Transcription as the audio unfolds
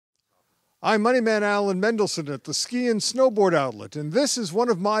I'm Moneyman Alan Mendelson at the Ski and Snowboard Outlet, and this is one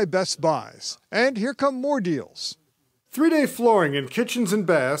of my best buys. And here come more deals. 3-Day Flooring in Kitchens and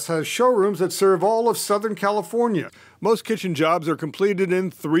Baths has showrooms that serve all of Southern California. Most kitchen jobs are completed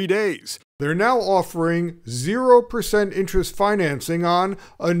in 3 days. They're now offering 0% interest financing on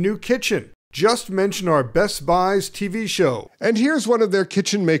a new kitchen. Just mention our Best Buys TV show. And here's one of their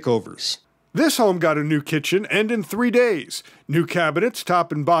kitchen makeovers. This home got a new kitchen and in 3 days. New cabinets,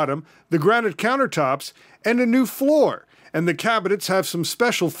 top and bottom, the granite countertops, and a new floor. And the cabinets have some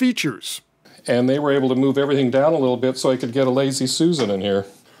special features. And they were able to move everything down a little bit so I could get a Lazy Susan in here.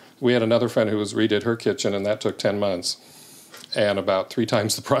 We had another friend who redid her kitchen, and that took 10 months. And about 3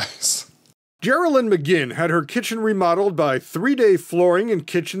 times the price. Geraldine McGinn had her kitchen remodeled by 3-Day Flooring in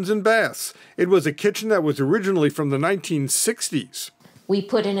Kitchens and Baths. It was a kitchen that was originally from the 1960s. We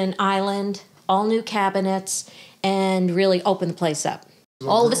put in an island, all new cabinets, and really opened the place up.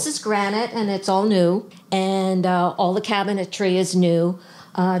 All of this is granite, and it's all new, and all the cabinetry is new.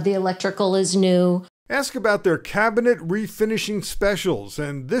 The electrical is new. Ask about their cabinet refinishing specials,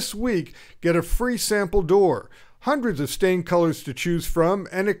 and this week, get a free sample door. Hundreds of stain colors to choose from,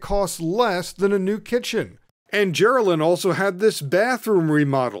 and it costs less than a new kitchen. And Geraldine also had this bathroom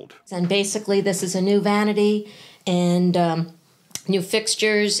remodeled. And basically, this is a new vanity, and new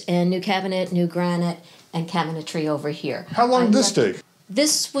fixtures, and new cabinet, new granite, and cabinetry over here. How long did this take?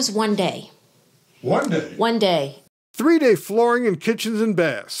 This was 1 day. 1 day? 1 day. 3-Day Flooring in Kitchens and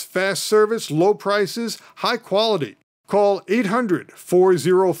Baths. Fast service, low prices, high quality. Call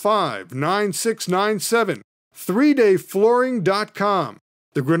 800-405-9697. 3dayflooring.com.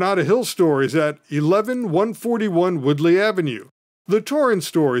 The Granada Hill store is at 11141 Woodley Avenue. The Torrance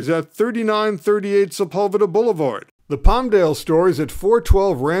store is at 3938 Sepulveda Boulevard. The Palmdale store is at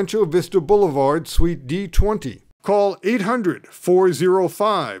 412 Rancho Vista Boulevard, Suite D20. Call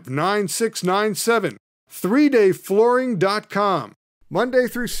 800-405-9697. 3dayflooring.com. Monday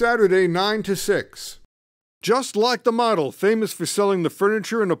through Saturday, 9 to 6. Just Like the Model, famous for selling the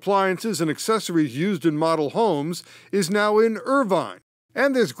furniture and appliances and accessories used in model homes, is now in Irvine.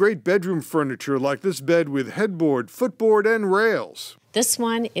 And there's great bedroom furniture like this bed with headboard, footboard, and rails. This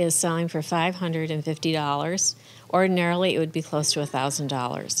one is selling for $550. Ordinarily, it would be close to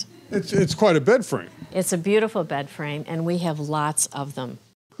 $1,000. It's quite a bed frame. It's a beautiful bed frame, and we have lots of them.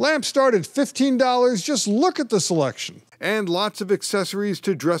 Lamps start at $15. Just look at the selection. And lots of accessories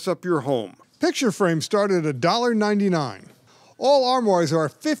to dress up your home. Picture frames start at $1.99. All armoires are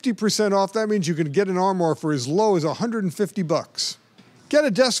 50% off. That means you can get an armoire for as low as $150. Get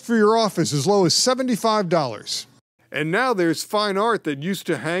a desk for your office as low as $75. And now there's fine art that used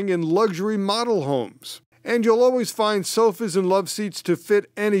to hang in luxury model homes. And you'll always find sofas and love seats to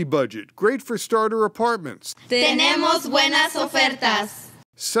fit any budget. Great for starter apartments. Tenemos buenas ofertas.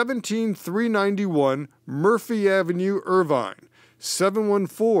 17391 Murphy Avenue, Irvine.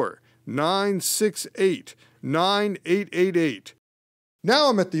 714-968-9888. Now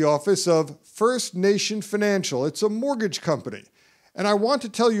I'm at the office of First Nation Financial. It's a mortgage company. And I want to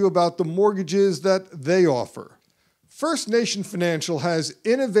tell you about the mortgages that they offer. First Nation Financial has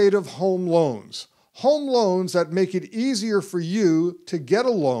innovative home loans. Home loans that make it easier for you to get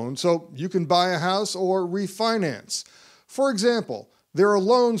a loan so you can buy a house or refinance. For example, there are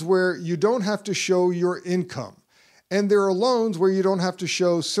loans where you don't have to show your income. And there are loans where you don't have to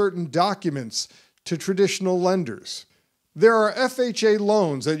show certain documents to traditional lenders. There are FHA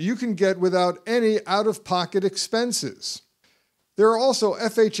loans that you can get without any out-of-pocket expenses. There are also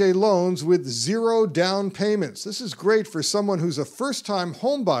FHA loans with 0 down payments. This is great for someone who's a first-time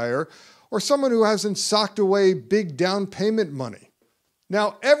home buyer or someone who hasn't socked away big down payment money.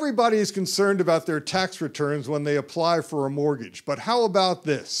 Now, everybody is concerned about their tax returns when they apply for a mortgage, but how about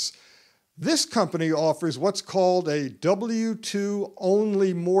this? This company offers what's called a W-2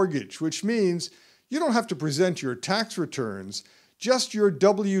 only mortgage, which means you don't have to present your tax returns, just your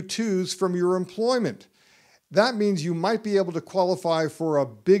W-2s from your employment. That means you might be able to qualify for a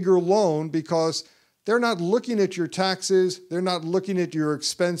bigger loan because they're not looking at your taxes, they're not looking at your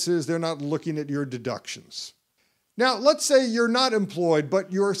expenses, they're not looking at your deductions. Now, let's say you're not employed,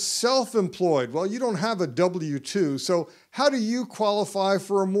 but you're self-employed. Well, you don't have a W-2, so how do you qualify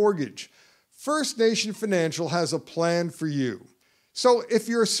for a mortgage? First Nation Financial has a plan for you. So if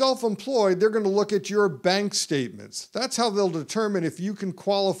you're self-employed, they're going to look at your bank statements. That's how they'll determine if you can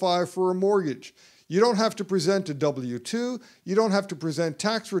qualify for a mortgage. You don't have to present a W-2, you don't have to present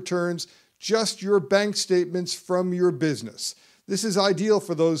tax returns, just your bank statements from your business. This is ideal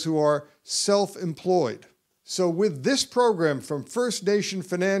for those who are self-employed. So with this program from First Nation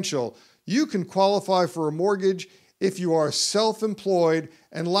Financial, you can qualify for a mortgage if you are self-employed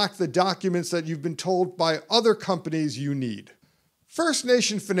and lack the documents that you've been told by other companies you need. First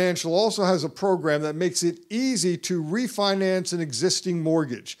Nation Financial also has a program that makes it easy to refinance an existing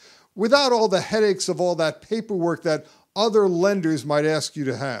mortgage without all the headaches of all that paperwork that other lenders might ask you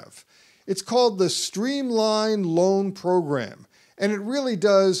to have. It's called the Streamline Loan Program, and it really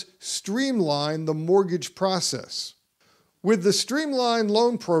does streamline the mortgage process. With the Streamline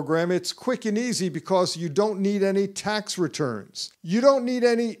Loan Program, it's quick and easy because you don't need any tax returns. You don't need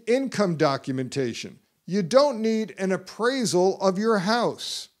any income documentation. You don't need an appraisal of your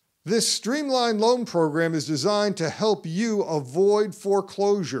house. This Streamline Loan Program is designed to help you avoid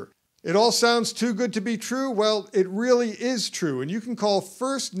foreclosure. It all sounds too good to be true? Well, it really is true, and you can call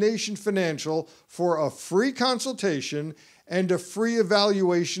First Nation Financial for a free consultation and a free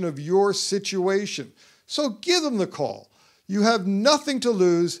evaluation of your situation. So give them the call. You have nothing to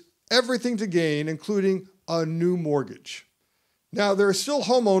lose, everything to gain, including a new mortgage. Now, there are still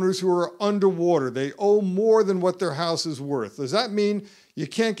homeowners who are underwater. They owe more than what their house is worth. Does that mean you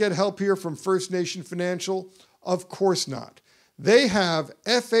can't get help here from First Nation Financial? Of course not. They have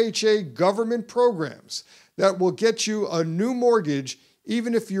FHA government programs that will get you a new mortgage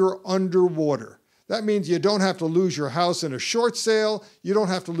even if you're underwater. That means you don't have to lose your house in a short sale. You don't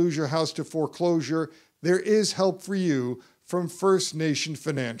have to lose your house to foreclosure. There is help for you from First Nation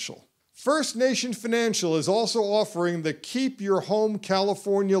Financial. First Nation Financial is also offering the Keep Your Home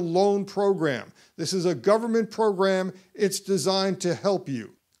California Loan Program. This is a government program. It's designed to help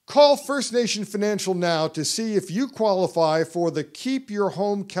you. Call First Nation Financial now to see if you qualify for the Keep Your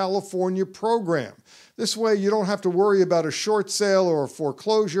Home California program. This way you don't have to worry about a short sale or a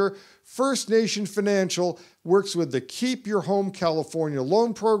foreclosure. First Nation Financial works with the Keep Your Home California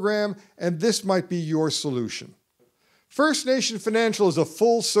Loan Program, and this might be your solution. First Nation Financial is a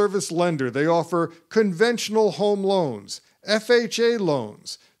full-service lender. They offer conventional home loans, FHA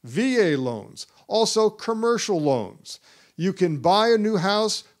loans, VA loans, also commercial loans. You can buy a new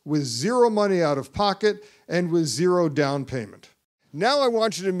house with zero money out of pocket and with zero down payment. Now I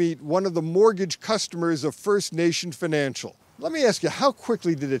want you to meet one of the mortgage customers of First Nation Financial. Let me ask you, how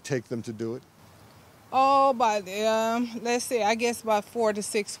quickly did it take them to do it? Oh, let's see, I guess about 4 to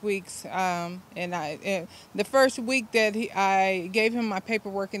 6 weeks. And the first week that I gave him my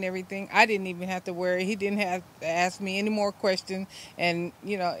paperwork and everything, I didn't even have to worry. He didn't have to ask me any more questions. And,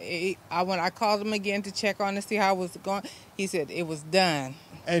 you know, when I called him again to check on to see how it was going, he said it was done.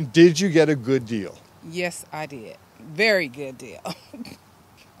 And did you get a good deal? Yes, I did. Very good deal.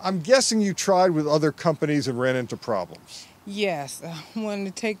 I'm guessing you tried with other companies and ran into problems. Yes, wanted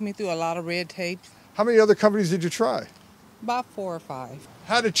to take me through a lot of red tape. How many other companies did you try? About 4 or 5.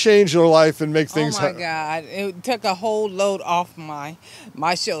 How to change your life and make things Oh my God, it took a whole load off my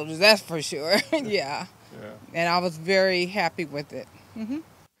shoulders, that's for sure. Yeah. And I was very happy with it. Mm-hmm.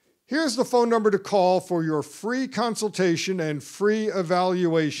 Here's the phone number to call for your free consultation and free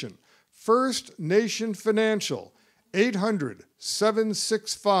evaluation. First Nation Financial,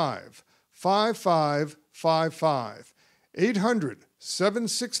 800-765-5555.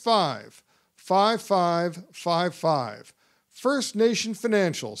 800-765-5555. First Nation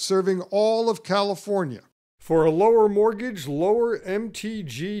Financial, serving all of California. For a lower mortgage,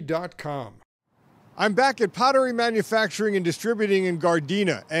 lowermtg.com. I'm back at Pottery Manufacturing and Distributing in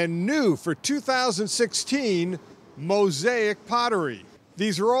Gardena, and new for 2016, Mosaic Pottery.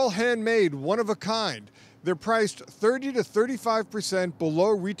 These are all handmade, one of a kind. They're priced 30 to 35% below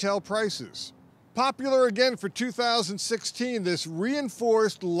retail prices. Popular again for 2016, this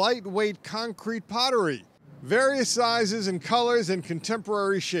reinforced lightweight concrete pottery. Various sizes and colors and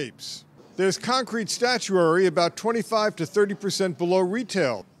contemporary shapes. There's concrete statuary about 25 to 30% below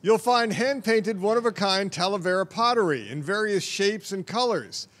retail. You'll find hand-painted one-of-a-kind Talavera pottery in various shapes and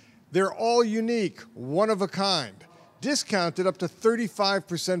colors. They're all unique, one-of-a-kind, discounted up to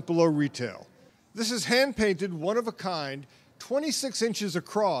 35% below retail. This is hand-painted one-of-a-kind, 26 inches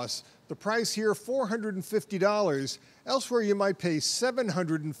across. The price here, $450. Elsewhere, you might pay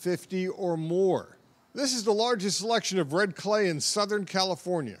 $750 or more. This is the largest selection of red clay in Southern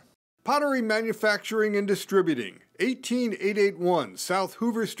California. Pottery Manufacturing and Distributing, 18881 South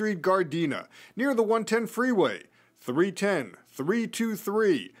Hoover Street, Gardena, near the 110 freeway,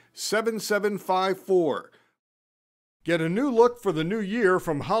 310-323-7754. Get a new look for the new year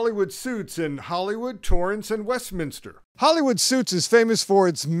from Hollywood Suits in Hollywood, Torrance, and Westminster. Hollywood Suits is famous for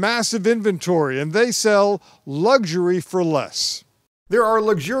its massive inventory, and they sell luxury for less. There are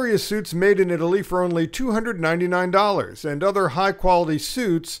luxurious suits made in Italy for only $299, and other high-quality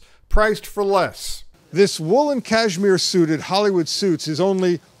suits priced for less. This woolen cashmere suit at Hollywood Suits is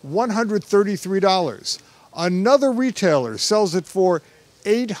only $133. Another retailer sells it for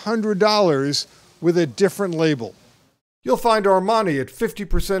 $800 with a different label. You'll find Armani at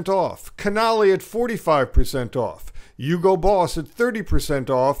 50% off, Canali at 45% off, Hugo Boss at 30%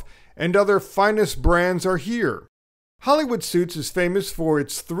 off, and other finest brands are here. Hollywood Suits is famous for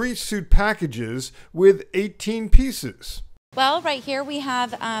its 3-suit packages with 18 pieces. Well, right here we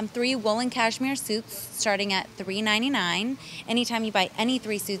have 3 woolen cashmere suits starting at $3.99. Anytime you buy any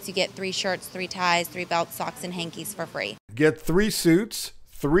 3 suits, you get 3 shirts, 3 ties, 3 belts, socks, and hankies for free. Get 3 suits,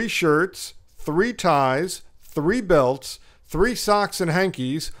 3 shirts, 3 ties, 3 belts, 3 socks and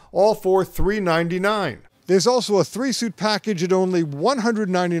hankies, all for $3.99. There's also a 3-suit package at only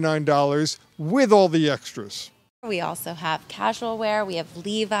 $199 with all the extras. We also have casual wear. We have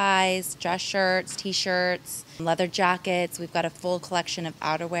Levi's, dress shirts, t-shirts, leather jackets. We've got a full collection of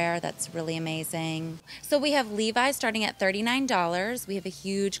outerwear that's really amazing. So we have Levi's starting at $39. We have a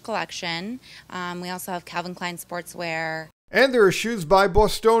huge collection. We also have Calvin Klein sportswear. And there are shoes by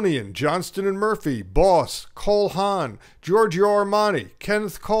Bostonian, Johnston & Murphy, Boss, Cole Haan, Giorgio Armani,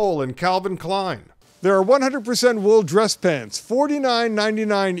 Kenneth Cole, and Calvin Klein. There are 100% wool dress pants,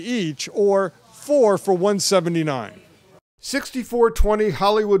 $49.99 each, or 4 for $179. 6420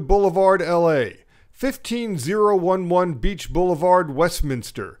 Hollywood Boulevard, LA. 15011 Beach Boulevard,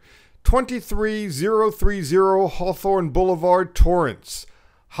 Westminster. 23030 Hawthorne Boulevard, Torrance.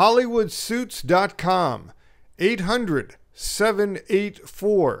 HollywoodSuits.com.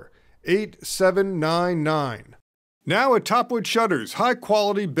 800-784-8799. Now at Topwood Shutters,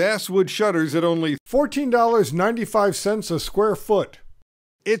 high-quality basswood shutters at only $14.95 a square foot.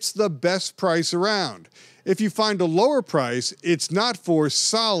 It's the best price around. If you find a lower price, it's not for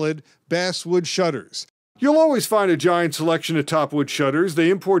solid basswood shutters. You'll always find a giant selection of Topwood Shutters.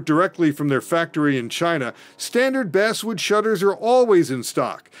 They import directly from their factory in China. Standard basswood shutters are always in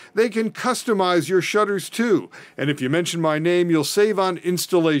stock. They can customize your shutters too. And if you mention my name, you'll save on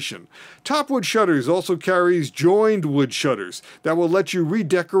installation. Topwood Shutters also carries joined wood shutters that will let you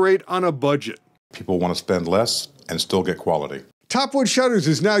redecorate on a budget. People want to spend less and still get quality. Topwood Shutters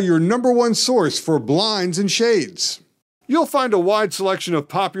is now your #1 source for blinds and shades. You'll find a wide selection of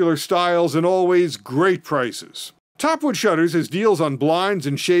popular styles and always great prices. Topwood Shutters has deals on blinds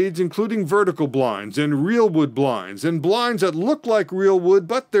and shades, including vertical blinds and real wood blinds and blinds that look like real wood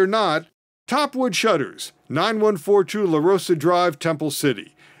but they're not. Topwood Shutters, 9142 La Rosa Drive, Temple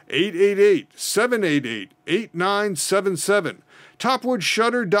City, 888-788-8977,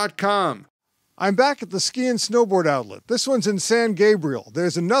 topwoodshutter.com. I'm back at the ski and snowboard outlet. This one's in San Gabriel.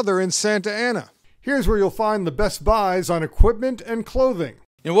 There's another in Santa Ana. Here's where you'll find the best buys on equipment and clothing.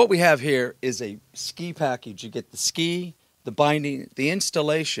 And what we have here is a ski package. You get the ski, the binding, the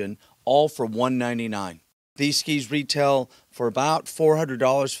installation, all for $199. These skis retail for about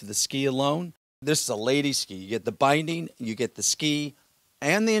 $400 for the ski alone. This is a lady ski. You get the binding, you get the ski,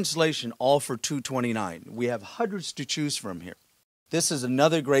 and the installation, all for $229. We have hundreds to choose from here. This is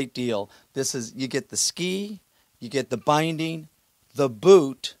another great deal. You get the ski, you get the binding, the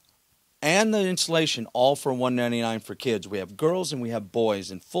boot, and the installation, all for $199 for kids. We have girls and we have boys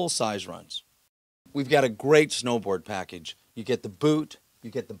in full-size runs. We've got a great snowboard package. You get the boot,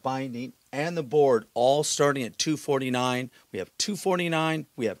 you get the binding, and the board, all starting at $249. We have $249,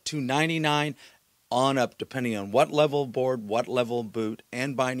 we have $299, on up, depending on what level of board, what level of boot,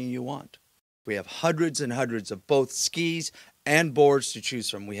 and binding you want. We have hundreds and hundreds of both skis and boards to choose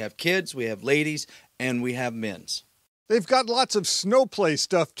from. We have kids, we have ladies, and we have men's. They've got lots of snow play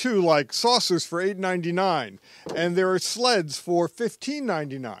stuff too, like saucers for $8.99, and there are sleds for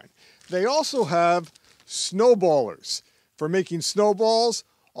 $15.99. They also have snowballers for making snowballs,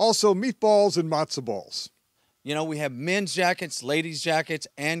 also meatballs and matzo balls. You know, we have men's jackets, ladies' jackets,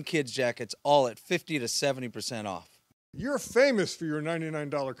 and kids' jackets, all at 50 to 70% off. You're famous for your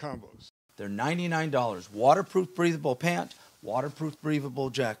 $99 combos. They're $99. Waterproof breathable pant, waterproof breathable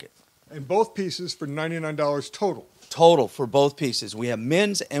jacket. And both pieces for $99 total. Total for both pieces. We have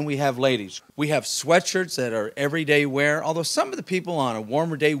men's and we have ladies. We have sweatshirts that are everyday wear, although some of the people on a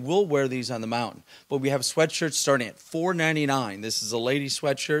warmer day will wear these on the mountain. But we have sweatshirts starting at $4.99. This is a lady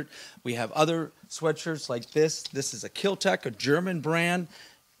sweatshirt. We have other sweatshirts like this. This is a Kiltech, a German brand.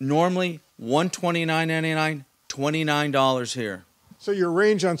 Normally $129.99, $29 here. So your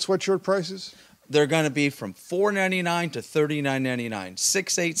range on sweatshirt prices? They're going to be from $4.99 to $39.99.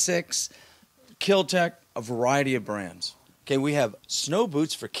 686, Kiltech, a variety of brands. Okay, we have snow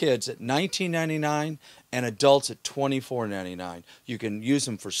boots for kids at $19.99 and adults at $24.99. You can use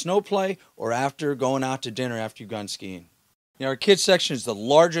them for snow play or after going out to dinner after you've gone skiing. You know, our kids section is the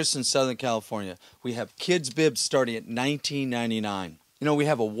largest in Southern California. We have kids bibs starting at $19.99. You know, we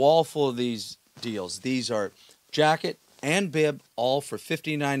have a wall full of these deals. These are jacket and bib, all for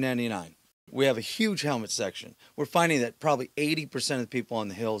 $59.99. We have a huge helmet section. We're finding that probably 80% of the people on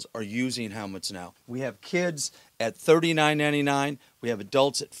the hills are using helmets now. We have kids at $39.99. We have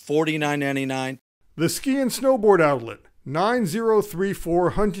adults at $49.99. The Ski and Snowboard Outlet,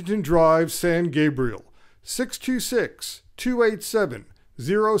 9034 Huntington Drive, San Gabriel,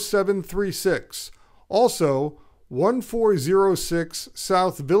 626-287-0736. Also, 1406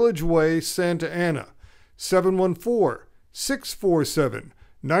 South Village Way, Santa Ana,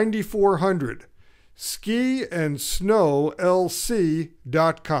 714-647-9400.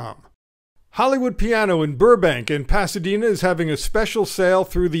 skiandsnowlc.com. Hollywood Piano in Burbank and Pasadena is having a special sale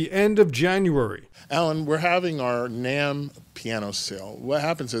through the end of January. Alan, we're having our NAMM piano sale. What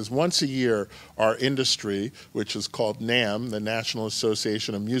happens is once a year, our industry, which is called NAMM, the National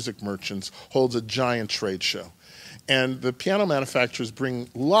Association of Music Merchants, holds a giant trade show. And the piano manufacturers bring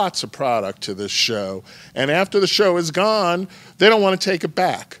lots of product to this show. And after the show is gone, they don't want to take it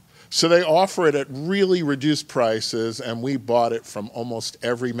back. So they offer it at really reduced prices, and we bought it from almost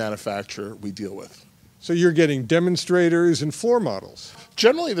every manufacturer we deal with. So you're getting demonstrators and floor models.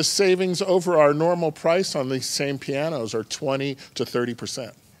 Generally, the savings over our normal price on these same pianos are 20 to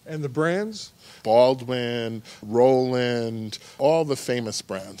 30%. And the brands? Baldwin, Roland, all the famous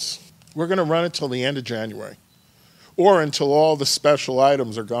brands. We're going to run it till the end of January, or until all the special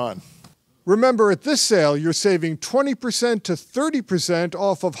items are gone. Remember, at this sale, you're saving 20% to 30%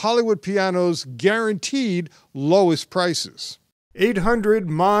 off of Hollywood Piano's guaranteed lowest prices.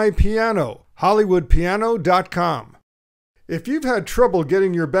 800-MY-PIANO, HollywoodPiano.com. If you've had trouble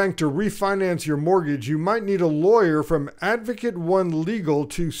getting your bank to refinance your mortgage, you might need a lawyer from Advocate One Legal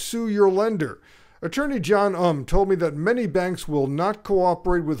to sue your lender. Attorney John told me that many banks will not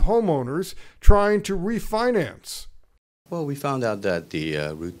cooperate with homeowners trying to refinance. Well, we found out that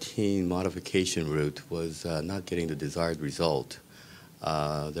the routine modification route was not getting the desired result.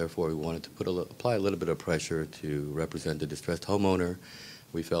 Therefore, we wanted to apply a little bit of pressure to represent the distressed homeowner.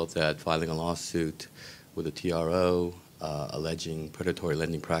 We felt that filing a lawsuit with a TRO alleging predatory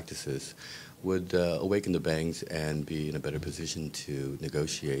lending practices would awaken the banks and be in a better position to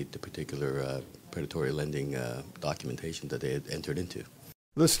negotiate the particular predatory lending documentation that they had entered into.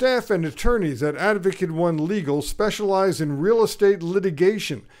 The staff and attorneys at Advocate One Legal specialize in real estate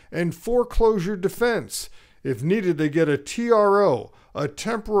litigation and foreclosure defense. If needed, they get a TRO, a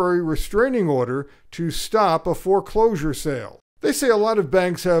temporary restraining order, to stop a foreclosure sale. They say a lot of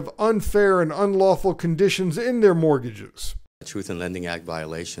banks have unfair and unlawful conditions in their mortgages. Truth in Lending Act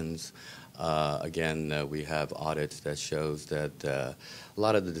violations. We have audits that shows that a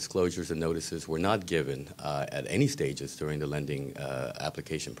lot of the disclosures and notices were not given at any stages during the lending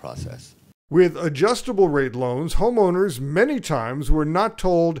application process. With adjustable rate loans, homeowners many times were not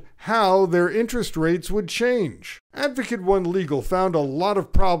told how their interest rates would change. Advocate One Legal found a lot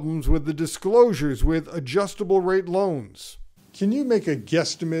of problems with the disclosures with adjustable rate loans. Can you make a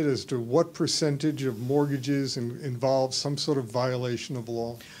guesstimate as to what percentage of mortgages involve some sort of violation of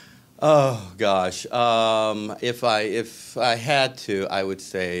law? Oh gosh, if I had to, I would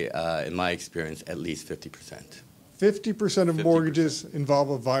say, in my experience, at least 50%. 50% of mortgages involve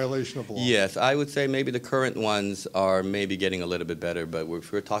a violation of law? Yes, I would say maybe the current ones are maybe getting a little bit better, but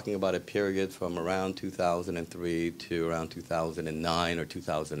if we're talking about a period from around 2003 to around 2009 or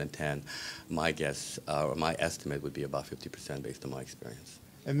 2010, my guess or my estimate would be about 50% based on my experience.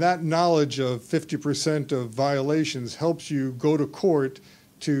 And that knowledge of 50% of violations helps you go to court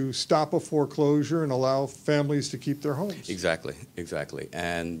to stop a foreclosure and allow families to keep their homes. Exactly.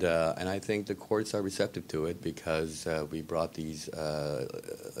 And I think the courts are receptive to it because we brought these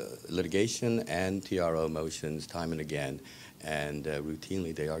litigation and TRO motions time and again, and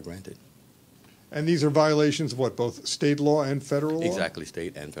routinely they are granted. And these are violations of what, both state law and federal law? Exactly,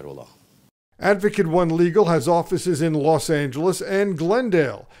 state and federal law. Advocate One Legal has offices in Los Angeles and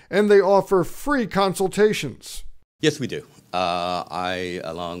Glendale, and they offer free consultations. Yes, we do. I,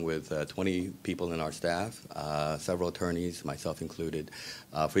 along with 20 people in our staff, several attorneys, myself included,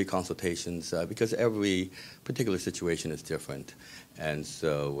 free consultations because every particular situation is different. And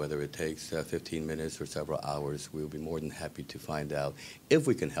so whether it takes 15 minutes or several hours, we'll be more than happy to find out if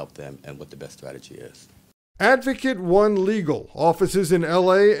we can help them and what the best strategy is. Advocate One Legal, offices in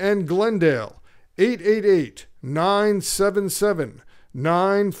LA and Glendale,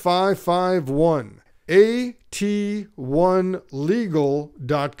 888-977-9551.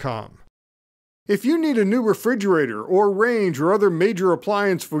 AT1legal.com. If you need a new refrigerator or range or other major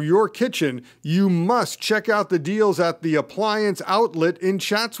appliance for your kitchen, you must check out the deals at the Appliance Outlet in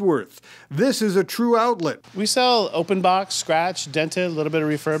Chatsworth. This is a true outlet. We sell open box, scratch, dented, a little bit of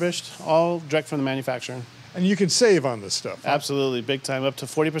refurbished, all direct from the manufacturer. And you can save on this stuff. Absolutely, big time, up to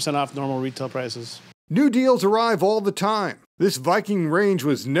 40% off normal retail prices. New deals arrive all the time. This Viking range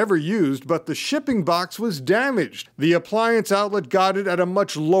was never used, but the shipping box was damaged. The Appliance Outlet got it at a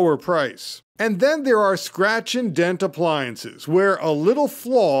much lower price. And then there are scratch and dent appliances, where a little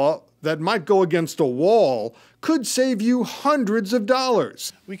flaw that might go against a wall could save you hundreds of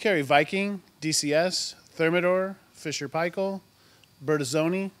dollars. We carry Viking, DCS, Thermador, Fisher-Paykel,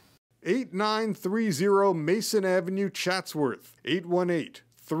 Bertazzoni. 8930 Mason Avenue, Chatsworth.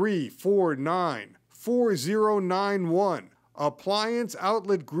 818-349-4091.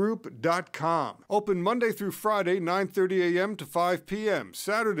 ApplianceOutletGroup.com. Open Monday through Friday, 9:30 a.m. to 5 p.m.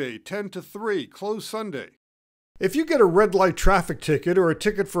 Saturday, 10 to 3. Closed Sunday. If you get a red light traffic ticket or a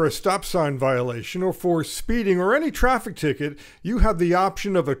ticket for a stop sign violation or for speeding or any traffic ticket, you have the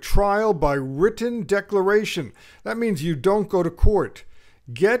option of a trial by written declaration. That means you don't go to court.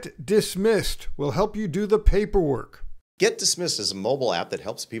 Get Dismissed will help you do the paperwork. Get Dismissed is a mobile app that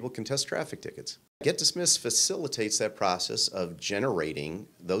helps people contest traffic tickets. Get Dismissed facilitates that process of generating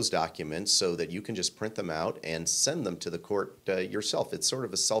those documents so that you can just print them out and send them to the court yourself. It's sort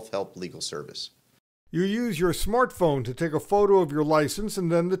of a self-help legal service. You use your smartphone to take a photo of your license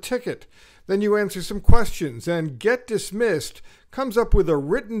and then the ticket. Then you answer some questions, and Get Dismissed comes up with a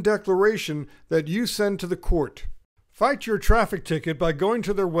written declaration that you send to the court. Fight your traffic ticket by going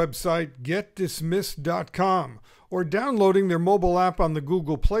to their website, getdismissed.com, or downloading their mobile app on the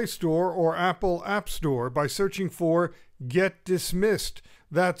Google Play Store or Apple App Store by searching for Get Dismissed.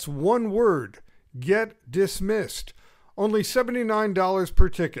 That's one word, Get Dismissed. Only $79 per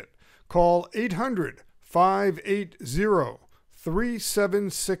ticket. Call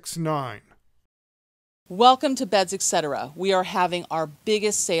 800-580-3769. Welcome to Beds Etc. We are having our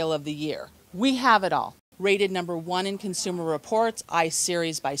biggest sale of the year. We have it all. Rated #1 in Consumer Reports,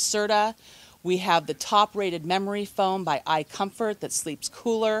 iSeries by Serta. We have the top-rated memory foam by iComfort that sleeps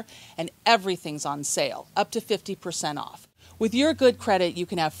cooler, and everything's on sale, up to 50% off. With your good credit, you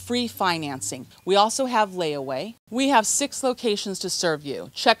can have free financing. We also have layaway. We have 6 locations to serve you.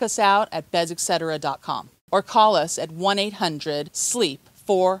 Check us out at bedsetc.com or call us at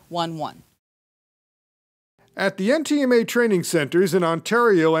 1-800-SLEEP-411. At the NTMA training centers in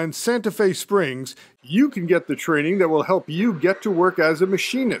Ontario and Santa Fe Springs, you can get the training that will help you get to work as a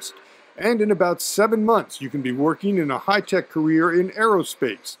machinist. And in about 7 months, you can be working in a high-tech career in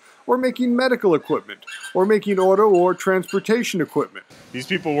aerospace, or making medical equipment, or making auto or transportation equipment. These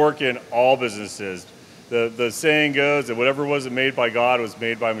people work in all businesses. The saying goes that whatever wasn't made by God was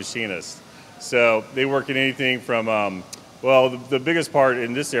made by machinists. So they work in anything from, the biggest part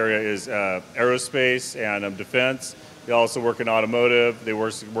in this area is aerospace and defense. They also work in automotive. They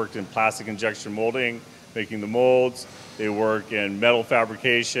worked in plastic injection molding, making the molds. They work in metal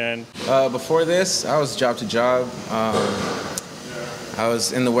fabrication. Before this, I was job to job. I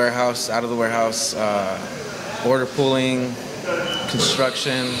was in the warehouse, out of the warehouse, order pooling,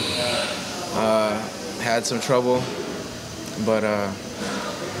 construction, had some trouble, but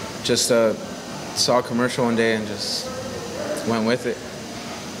just saw a commercial one day and just went with it.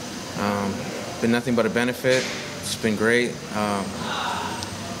 Been nothing but a benefit. It's been great.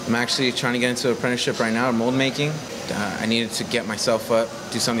 I'm actually trying to get into an apprenticeship right now, mold making. I needed to get myself up,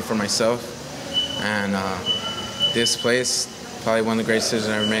 do something for myself, and this place, probably one of the greatest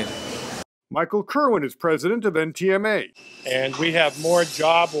decisions I ever made. Michael Kerwin is president of NTMA. And we have more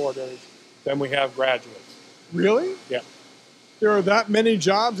job orders than we have graduates. Really? Yeah. There are that many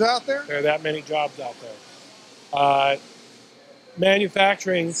jobs out there? There are that many jobs out there.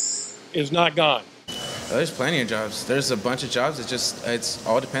 Manufacturing is not gone. There's plenty of jobs. There's a bunch of jobs. It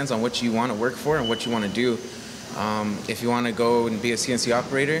all depends on what you want to work for and what you want to do. If you want to go and be a CNC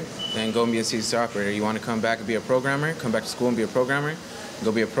operator, then go and be a CNC operator. You want to come back and be a programmer, come back to school and be a programmer,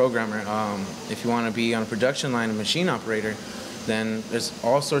 go be a programmer. If you want to be on a production line, a machine operator, then there's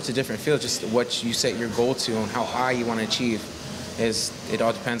all sorts of different fields. Just what you set your goal to and how high you want to achieve it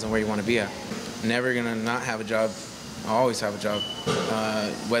all depends on where you want to be at. Never gonna not have a job. I'll always have a job,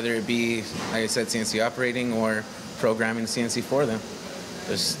 whether it be, like I said, CNC operating or programming CNC for them.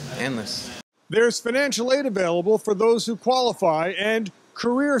 There's endless. There's financial aid available for those who qualify and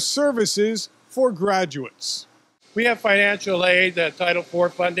career services for graduates. We have financial aid, Title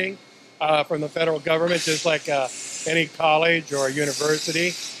IV funding from the federal government, just like any college or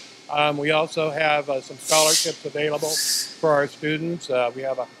university. We also have some scholarships available for our students. We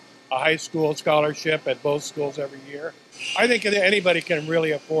have a a high school scholarship at both schools every year. I think anybody can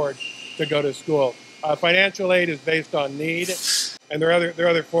really afford to go to school. Financial aid is based on need, and there are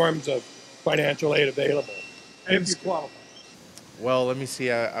other forms of financial aid available if you qualify. Well, let me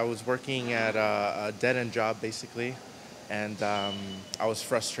see. I was working at a dead-end job, basically, and I was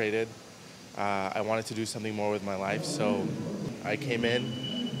frustrated. I wanted to do something more with my life, so I came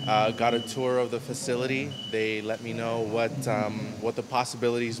in, got a tour of the facility. They let me know what the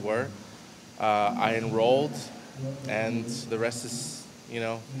possibilities were. I enrolled, and the rest is,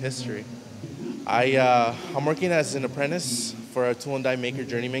 history. I'm working as an apprentice for a tool and die maker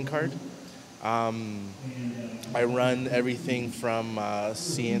journeyman card. I run everything from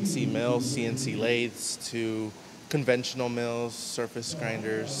CNC mills, CNC lathes, to conventional mills, surface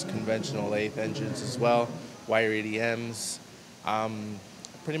grinders, conventional lathe engines as well, wire ADMs. I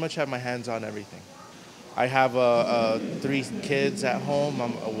pretty much have my hands on everything. I have 3 kids at home,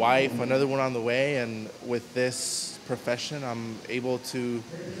 a wife, another one on the way, and with this profession, I'm able to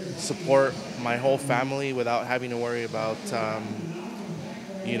support my whole family without having to worry about,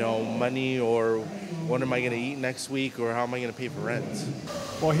 money or what am I going to eat next week or how am I going to pay for rent.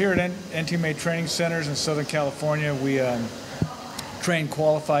 Well, here at NTMA Training Centers in Southern California, we train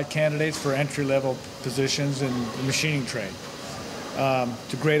qualified candidates for entry-level positions in the machining trade.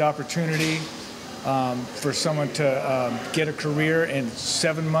 It's a great opportunity for someone to get a career in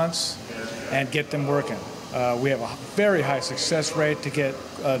 7 months and get them working. We have a very high success rate to get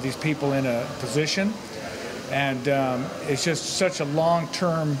these people in a position, and it's just such a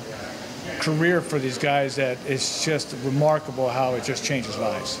long-term career for these guys that it's just remarkable how it just changes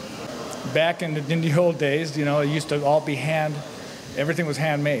lives. Back in the old days, it used to all be everything was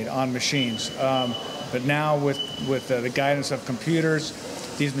handmade on machines. But now with the guidance of computers,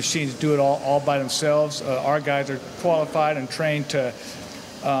 these machines do it all by themselves. Our guys are qualified and trained to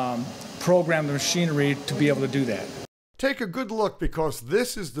program the machinery to be able to do that. Take a good look, because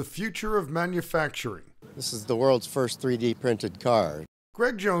this is the future of manufacturing. This is the world's first 3D printed car.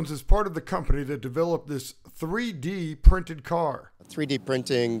 Greg Jones is part of the company that developed this 3D printed car. 3D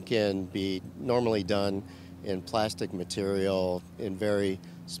printing can be normally done in plastic material in very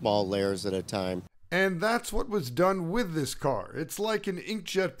small layers at a time. And that's what was done with this car. It's like an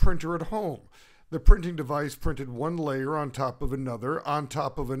inkjet printer at home. The printing device printed one layer on top of another, on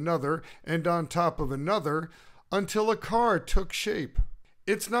top of another, and on top of another, until a car took shape.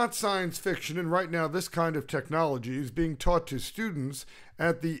 It's not science fiction, and right now this kind of technology is being taught to students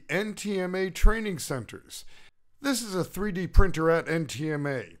at the NTMA training centers. This is a 3D printer at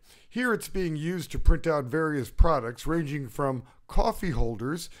NTMA. Here it's being used to print out various products ranging from coffee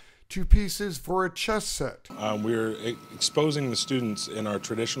holders to pieces for a chess set. We're exposing the students in our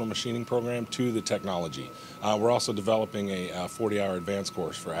traditional machining program to the technology. We're also developing a 40-hour advanced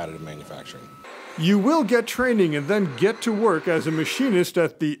course for additive manufacturing. You will get training and then get to work as a machinist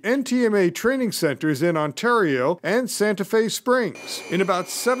at the NTMA training centers in Ontario and Santa Fe Springs. In about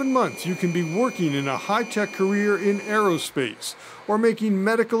 7 months, you can be working in a high-tech career in aerospace, or making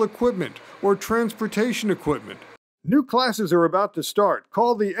medical equipment or transportation equipment. New classes are about to start.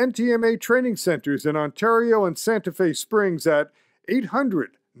 Call the NTMA training centers in Ontario and Santa Fe Springs at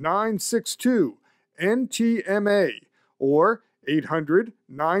 800-962-NTMA or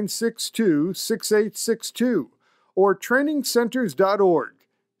 800-962-6862 or trainingcenters.org.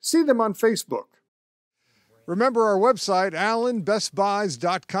 See them on Facebook. Remember our website,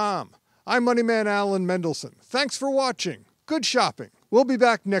 AllenBestBuys.com. I'm Moneyman Alan Mendelson. Thanks for watching. Good shopping. We'll be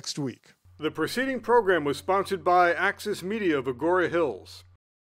back next week. The preceding program was sponsored by Axis Media of Agora Hills.